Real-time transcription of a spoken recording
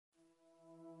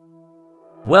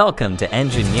Welcome to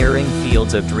Engineering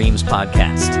Fields of Dreams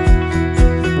podcast.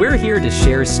 We're here to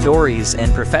share stories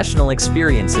and professional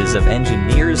experiences of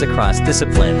engineers across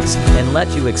disciplines and let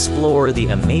you explore the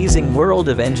amazing world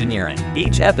of engineering.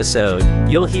 Each episode,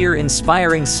 you'll hear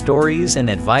inspiring stories and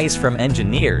advice from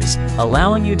engineers,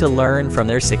 allowing you to learn from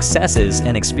their successes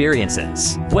and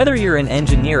experiences. Whether you're an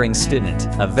engineering student,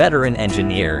 a veteran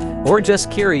engineer, or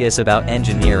just curious about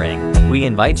engineering, we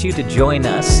invite you to join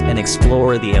us and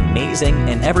explore the amazing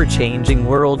and ever-changing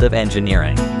world of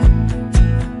engineering.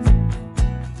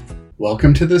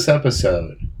 Welcome to this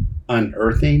episode,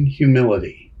 Unearthing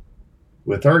Humility,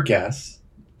 with our guest,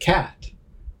 Kat.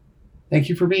 Thank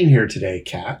you for being here today,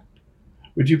 Kat.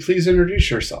 Would you please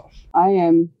introduce yourself? I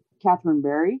am Catherine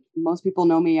Berry. Most people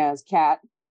know me as Kat.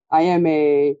 I am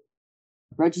a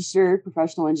registered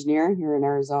professional engineer here in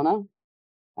Arizona.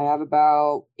 I have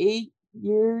about 8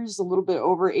 years, a little bit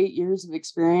over 8 years of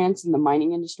experience in the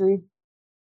mining industry.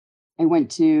 I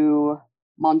went to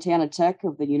Montana Tech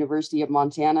of the University of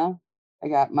Montana. I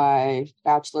got my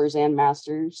bachelor's and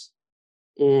master's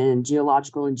in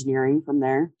geological engineering from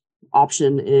there,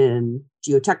 option in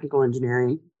geotechnical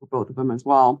engineering for both of them as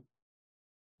well.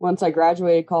 Once I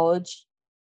graduated college,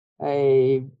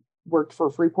 I worked for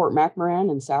Freeport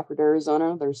Macmoran in Safford,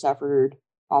 Arizona, their Safford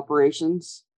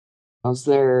operations. I was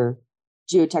their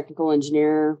geotechnical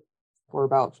engineer for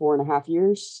about 4.5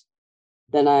 years.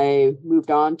 Then I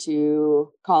moved on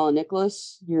to Colin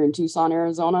Nicholas here in Tucson,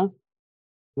 Arizona.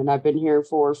 And I've been here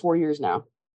for 4 years now.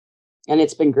 And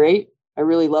it's been great. I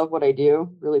really love what I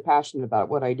do, really passionate about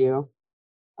what I do.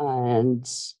 And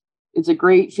it's a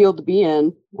great field to be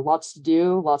in. Lots to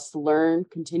do, lots to learn,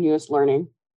 continuous learning.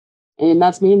 And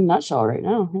that's me in a nutshell right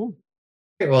now. Yeah.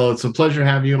 Okay, well, it's a pleasure to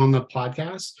have you on the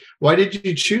podcast. Why did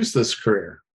you choose this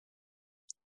career?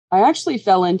 I actually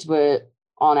fell into it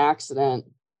on accident.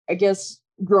 I guess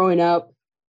growing up,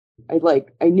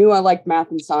 I knew I liked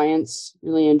math and science,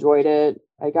 really enjoyed it.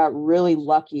 I got really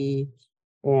lucky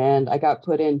and I got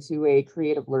put into a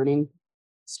creative learning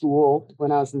school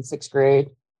when I was in 6th grade.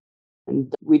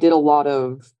 And we did a lot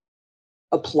of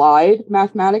applied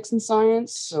mathematics and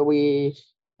science. So we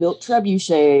built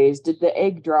trebuchets, did the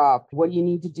egg drop. What do you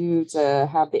need to do to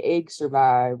have the egg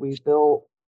survive? We built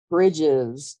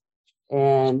bridges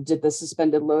and did the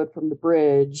suspended load from the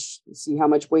bridge, see how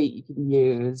much weight you can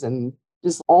use, and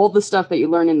just all the stuff that you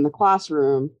learn in the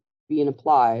classroom being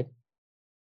applied.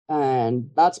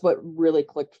 And that's what really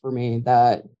clicked for me,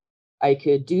 that I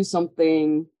could do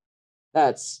something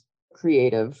that's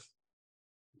creative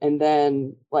and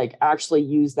then actually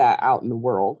use that out in the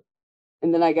world.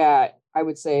 And then I got, I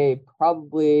would say,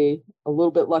 probably a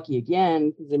little bit lucky again,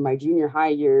 because in my junior high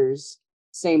years,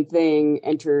 same thing,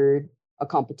 entered a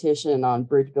competition on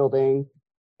bridge building.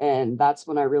 And that's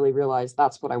when I really realized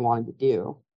that's what I wanted to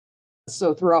do.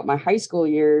 So throughout my high school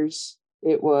years,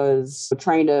 it was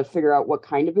trying to figure out what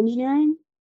kind of engineering.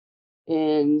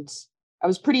 And I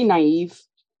was pretty naive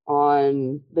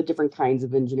on the different kinds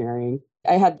of engineering.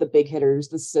 I had the big hitters,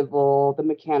 the civil, the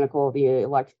mechanical, the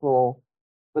electrical,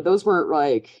 but those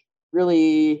weren't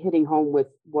really hitting home with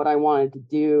what I wanted to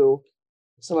do.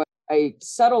 So I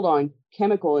settled on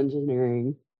chemical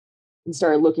engineering and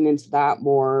started looking into that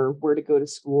more, where to go to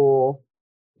school.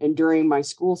 And during my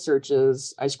school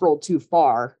searches, I scrolled too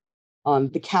far on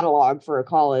the catalog for a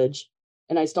college,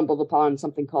 and I stumbled upon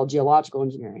something called geological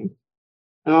engineering.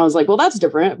 And I was like, well, that's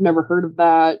different. I've never heard of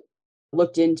that.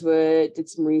 Looked into it, did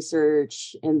some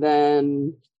research, and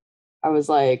then I was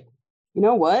like, you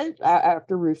know what?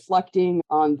 After reflecting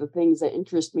on the things that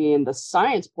interest me in the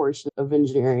science portion of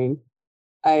engineering,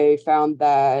 I found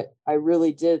that I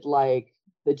really did like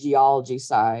the geology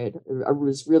side. I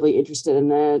was really interested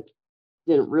in it.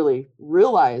 Didn't really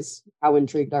realize how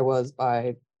intrigued I was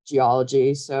by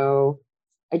geology. So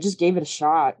I just gave it a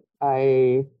shot.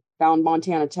 I found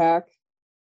Montana Tech,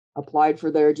 applied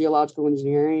for their geological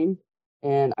engineering,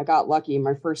 and I got lucky.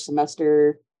 My first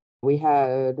semester, we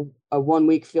had a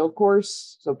 1-week field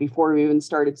course. So before we even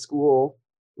started school,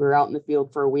 we were out in the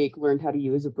field for a week, learned how to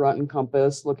use a Brunt and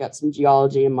compass, look at some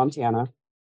geology in Montana.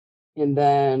 And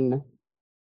then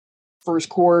first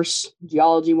course,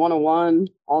 Geology 101,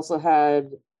 also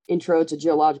had Intro to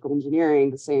Geological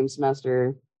Engineering the same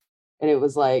semester. And it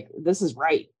was like, this is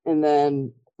right. And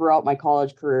then throughout my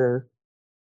college career,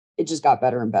 it just got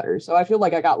better and better. So I feel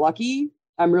like I got lucky.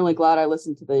 I'm really glad I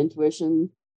listened to the intuition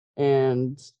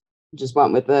and just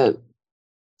went with it.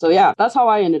 So yeah, that's how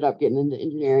I ended up getting into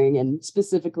engineering, and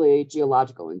specifically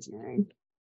geological engineering.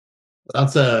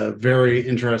 That's a very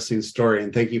interesting story,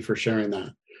 and thank you for sharing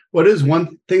that. What is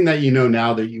one thing that you know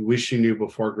now that you wish you knew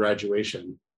before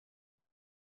graduation?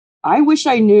 I wish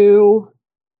I knew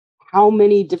how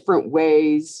many different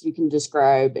ways you can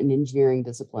describe an engineering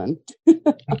discipline.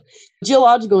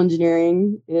 Geological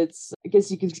engineering, I guess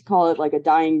you could call it like a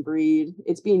dying breed.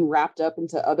 It's being wrapped up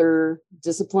into other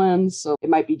disciplines. So it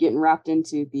might be getting wrapped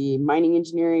into the mining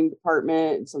engineering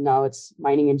department. So now it's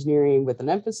mining engineering with an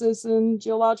emphasis in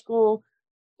geological,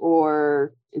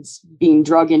 or it's being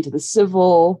drug into the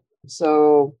civil.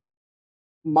 So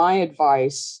my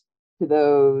advice to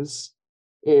those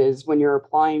is when you're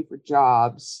applying for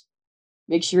jobs,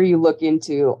 make sure you look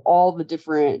into all the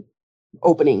different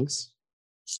openings.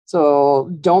 So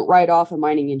don't write off a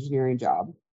mining engineering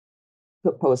job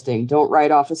posting. Don't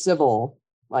write off a civil.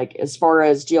 Like as far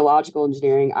as geological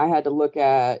engineering, I had to look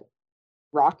at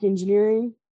rock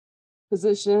engineering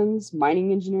positions,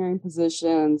 mining engineering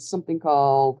positions, something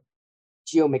called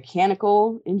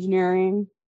geomechanical engineering.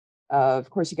 Of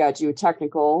course, you got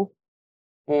geotechnical.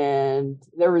 And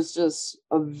there was just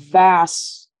a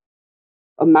vast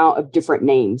amount of different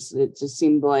names. It just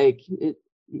seemed like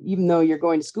even though you're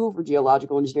going to school for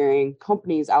geological engineering,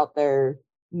 companies out there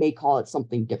may call it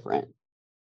something different.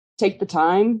 Take the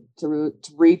time to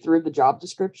read through the job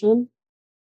description,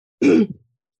 and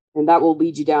that will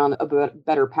lead you down a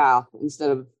better path instead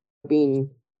of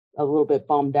being a little bit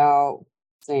bummed out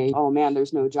saying, oh man,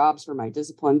 there's no jobs for my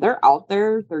discipline. They're out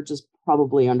there. They're just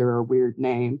probably under a weird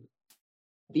name.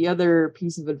 The other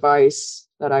piece of advice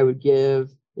that I would give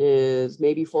is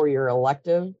maybe for your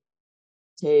elective,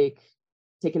 take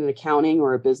an accounting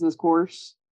or a business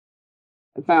course.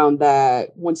 I found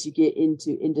that once you get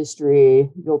into industry,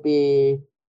 you'll be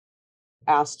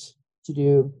asked to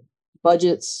do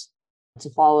budgets, to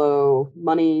follow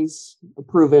monies,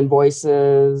 approve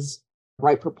invoices,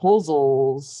 write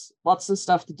proposals, lots of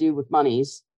stuff to do with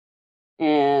monies.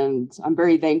 And I'm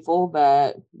very thankful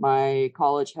that my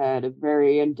college had a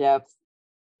very in-depth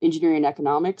engineering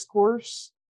economics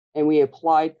course. And we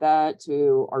applied that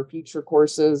to our future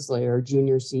courses, like our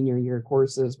junior, senior year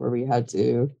courses, where we had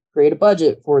to create a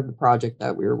budget for the project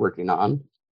that we were working on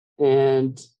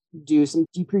and do some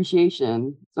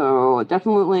depreciation. So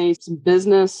definitely some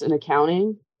business and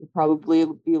accounting would probably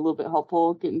be a little bit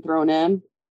helpful getting thrown in.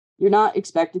 You're not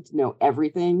expected to know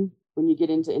everything when you get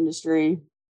into industry.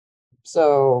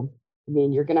 So, I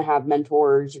mean, you're going to have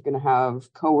mentors, you're going to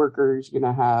have coworkers, you're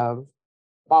going to have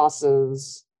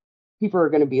bosses. People are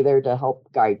going to be there to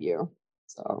help guide you.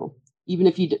 So even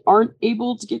if you aren't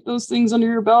able to get those things under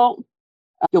your belt,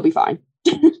 you'll be fine.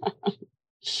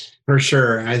 For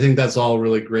sure. I think that's all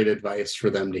really great advice for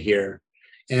them to hear.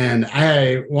 And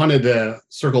I wanted to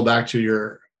circle back to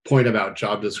your point about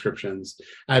job descriptions.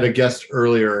 I had a guest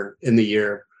earlier in the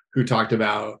year who talked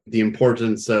about the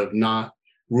importance of not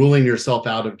ruling yourself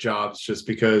out of jobs just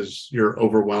because you're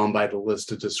overwhelmed by the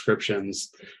list of descriptions,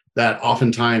 that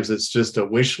oftentimes it's just a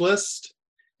wish list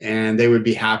and they would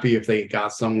be happy if they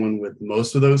got someone with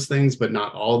most of those things, but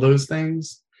not all those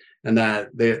things. And that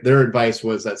their advice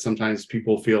was that sometimes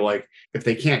people feel like if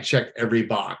they can't check every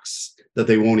box, that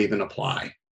they won't even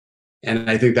apply. And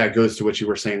I think that goes to what you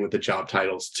were saying with the job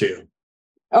titles too.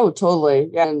 Oh, totally.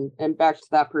 Yeah. And back to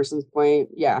that person's point.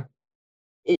 Yeah.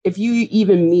 If you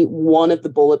even meet one of the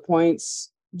bullet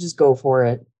points, just go for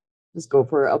it. Just go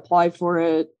for it. Apply for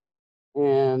it.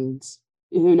 And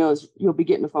who knows, you'll be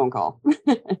getting a phone call.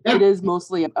 It is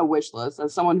mostly a wish list.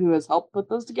 As someone who has helped put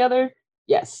those together,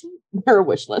 yes, they're a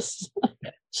wish list.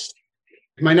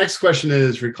 My next question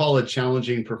is, recall a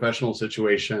challenging professional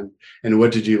situation and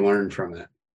what did you learn from it?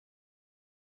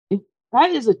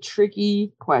 That is a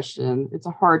tricky question. It's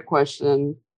a hard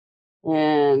question.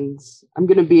 And I'm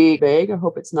going to be vague. I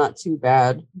hope it's not too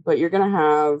bad, but you're going to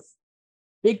have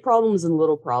big problems and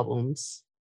little problems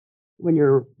when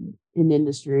you're in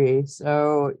industry.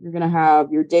 So you're going to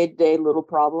have your day-to-day little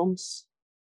problems.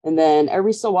 And then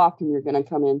every so often, you're going to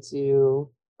come into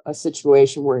a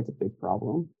situation where it's a big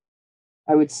problem.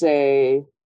 I would say,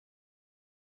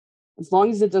 as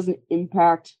long as it doesn't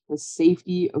impact the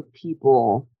safety of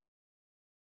people,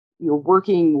 you're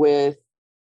working with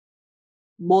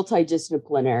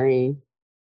multidisciplinary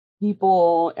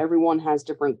people. Everyone has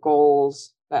different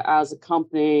goals, but as a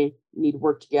company, you need to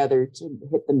work together to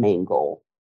hit the main goal.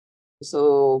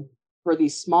 So for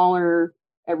these smaller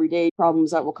everyday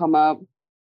problems that will come up,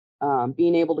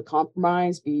 being able to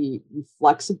compromise, be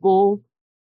flexible,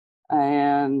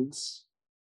 and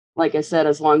like I said,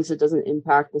 as long as it doesn't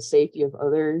impact the safety of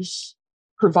others,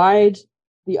 provide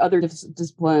the other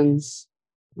disciplines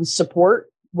with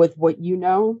support with what you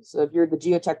know. So if you're the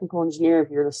geotechnical engineer, if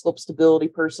you're the slope stability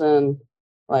person,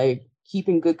 like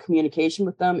keeping good communication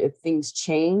with them. If things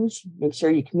change, make sure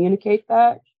you communicate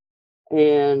that.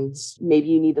 And maybe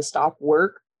you need to stop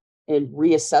work and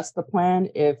reassess the plan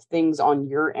if things on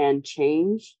your end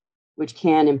change, which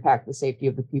can impact the safety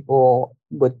of the people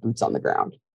with boots on the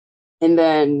ground. And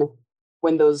then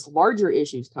when those larger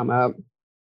issues come up,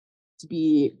 to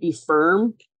be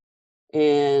firm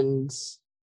and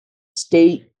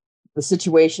state the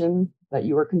situation that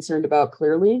you are concerned about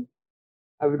clearly.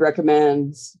 I would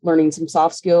recommend learning some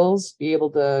soft skills, be able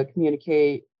to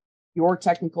communicate your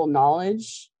technical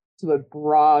knowledge to a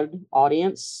broad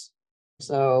audience.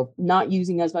 So not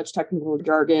using as much technical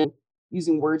jargon,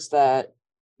 using words that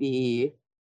the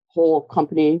whole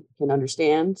company can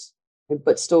understand,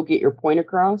 but still get your point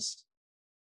across.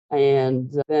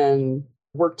 And then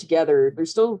work together.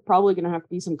 There's still probably going to have to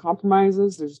be some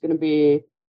compromises. There's going to be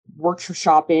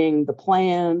workshopping the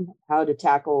plan, how to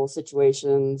tackle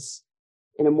situations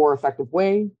in a more effective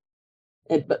way.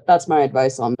 But that's my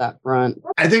advice on that front.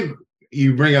 I think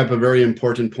you bring up a very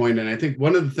important point, and I think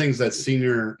one of the things that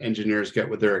senior engineers get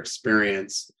with their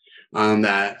experience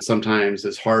that sometimes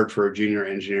is hard for a junior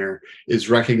engineer is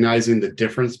recognizing the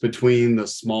difference between the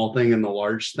small thing and the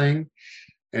large thing,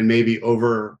 and maybe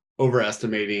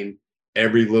overestimating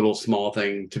every little small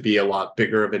thing to be a lot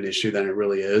bigger of an issue than it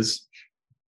really is.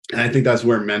 And I think that's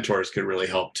where mentors can really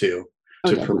help too,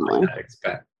 to provide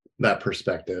that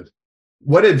perspective.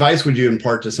 What advice would you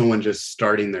impart to someone just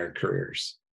starting their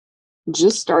careers?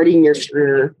 Just starting your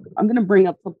career, I'm going to bring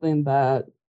up something that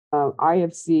I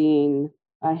have seen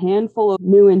a handful of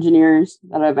new engineers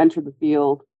that have entered the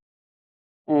field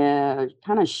and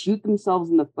kind of shoot themselves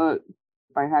in the foot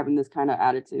by having this kind of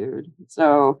attitude.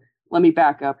 So let me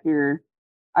back up here.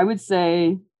 I would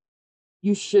say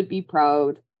you should be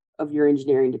proud of your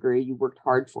engineering degree. You worked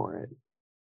hard for it.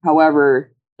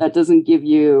 However, that doesn't give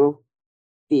you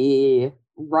the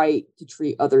right to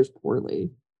treat others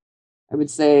poorly. I would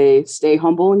say stay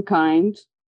humble and kind.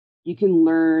 You can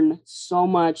learn so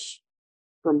much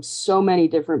from so many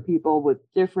different people with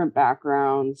different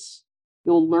backgrounds.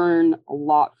 You'll learn a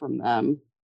lot from them.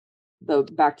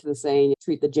 Back to the saying,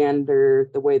 treat the janitor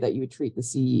the way that you treat the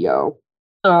CEO.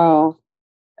 So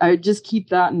I just keep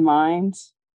that in mind.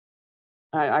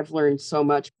 I've learned so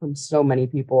much from so many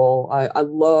people. I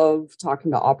love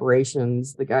talking to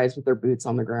operations, the guys with their boots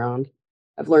on the ground.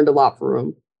 I've learned a lot from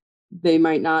them. They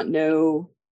might not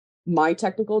know my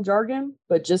technical jargon,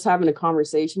 but just having a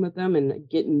conversation with them and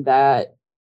getting that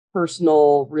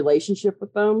personal relationship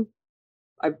with them,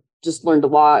 I've just learned a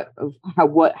lot of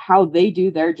how they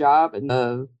do their job, and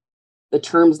the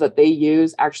terms that they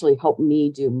use actually help me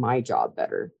do my job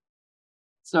better.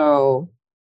 So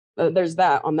there's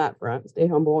that on that front. Stay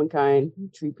humble and kind,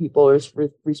 treat people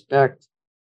with respect.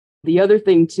 The other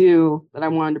thing too that I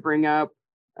wanted to bring up,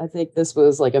 I think this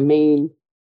was like a main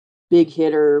big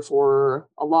hitter for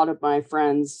a lot of my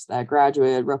friends that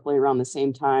graduated roughly around the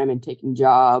same time and taking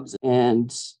jobs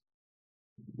and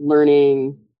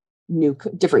learning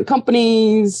different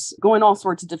companies, going all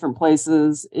sorts of different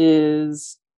places,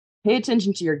 is pay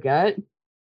attention to your gut.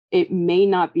 It may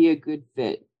not be a good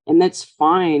fit. And that's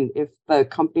fine if the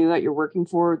company that you're working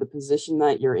for, the position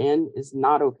that you're in, is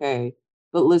not okay.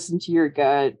 But listen to your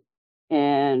gut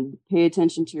and pay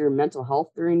attention to your mental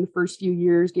health during the first few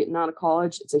years getting out of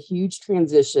college. It's a huge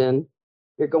transition.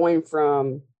 You're going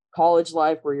from college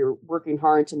life where you're working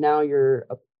hard to now you're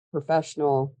a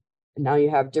professional, and now you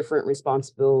have different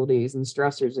responsibilities and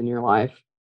stressors in your life.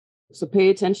 So pay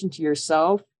attention to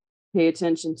yourself, pay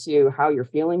attention to how you're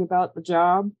feeling about the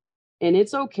job. And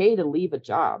it's okay to leave a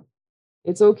job.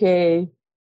 It's okay,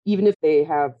 even if they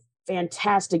have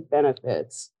fantastic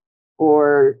benefits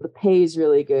or the pay is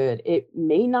really good. It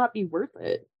may not be worth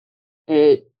it.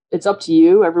 It's up to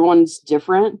you. Everyone's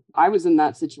different. I was in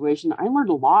that situation. I learned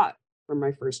a lot from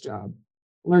my first job.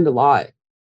 I learned a lot.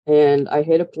 And I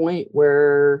hit a point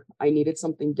where I needed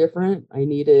something different. I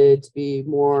needed to be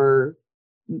more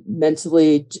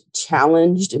mentally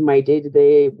challenged in my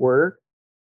day-to-day work.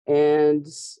 And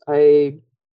I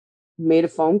made a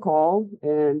phone call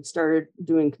and started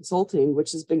doing consulting,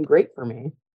 which has been great for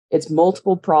me. It's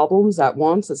multiple problems at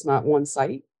once. It's not one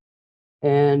site.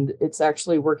 And it's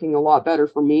actually working a lot better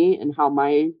for me and how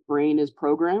my brain is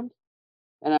programmed.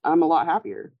 And I'm a lot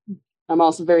happier. I'm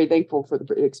also very thankful for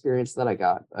the experience that I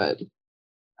got. But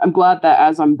I'm glad that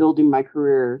as I'm building my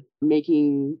career,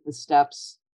 making the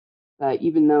steps that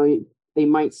even though they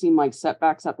might seem like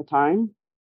setbacks at the time,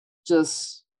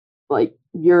 just like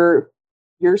your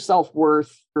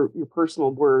self-worth, your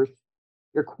personal worth,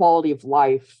 your quality of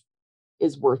life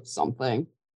is worth something.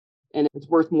 And it's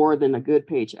worth more than a good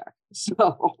paycheck.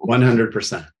 So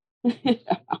 100%. Yeah.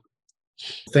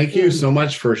 Thank you so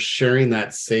much for sharing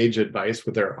that sage advice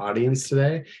with our audience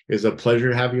today. It was a pleasure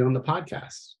to have you on the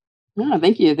podcast. Yeah,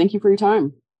 thank you. Thank you for your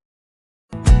time.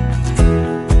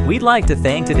 We'd like to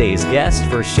thank today's guest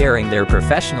for sharing their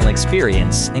professional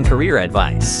experience and career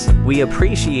advice. We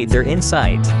appreciate their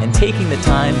insight and taking the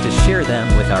time to share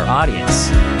them with our audience.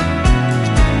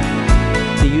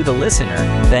 To you, the listener,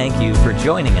 thank you for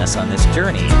joining us on this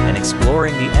journey and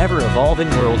exploring the ever-evolving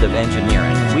world of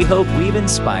engineering. We hope we've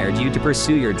inspired you to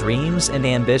pursue your dreams and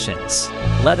ambitions.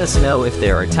 Let us know if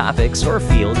there are topics or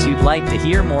fields you'd like to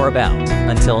hear more about.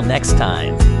 Until next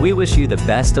time, we wish you the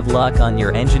best of luck on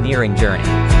your engineering journey.